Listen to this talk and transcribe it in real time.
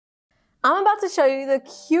I'm about to show you the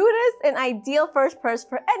cutest and ideal first purse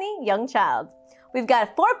for any young child. We've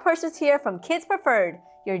got 4 purses here from Kids Preferred,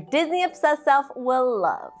 your Disney-obsessed self will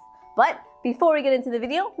love. But before we get into the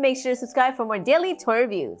video, make sure to subscribe for more daily toy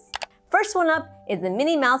reviews. First one up is the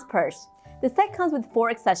Minnie Mouse purse. The set comes with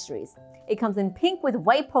 4 accessories. It comes in pink with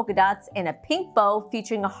white polka dots and a pink bow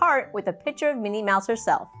featuring a heart with a picture of Minnie Mouse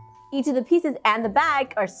herself. Each of the pieces and the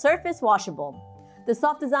bag are surface washable. The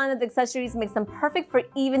soft design of the accessories makes them perfect for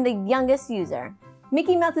even the youngest user.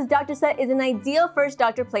 Mickey Mouse's Doctor set is an ideal first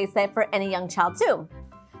Doctor playset for any young child too.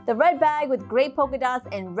 The red bag with gray polka dots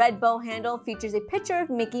and red bow handle features a picture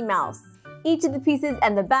of Mickey Mouse. Each of the pieces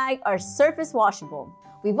and the bag are surface washable.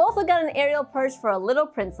 We've also got an Ariel purse for a little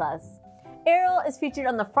princess. Ariel is featured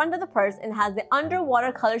on the front of the purse and has the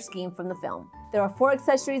underwater color scheme from the film. There are 4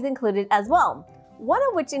 accessories included as well, one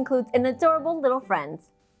of which includes an adorable little friend.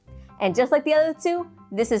 And just like the other 2,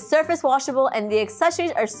 this is surface washable and the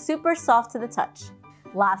accessories are super soft to the touch.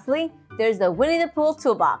 Lastly, there's the Winnie the Pooh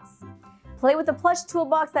toolbox. Play with the plush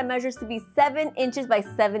toolbox that measures to be 7 inches by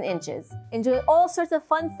 7 inches. Enjoy all sorts of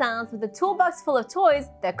fun sounds with a toolbox full of toys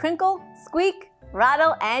that crinkle, squeak,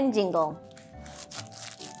 rattle, and jingle.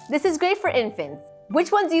 This is great for infants.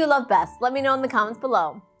 Which one do you love best? Let me know in the comments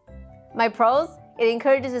below. My pros, it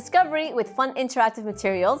encourages discovery with fun interactive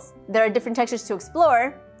materials. There are different textures to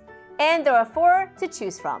explore. And there are 4 to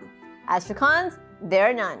choose from. As for cons, there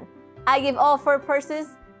are none. I give all 4 purses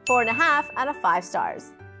 4.5 out of 5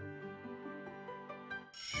 stars.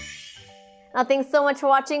 Now thanks so much for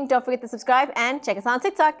watching. Don't forget to subscribe and check us out on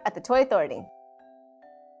TikTok at The Toy Authority.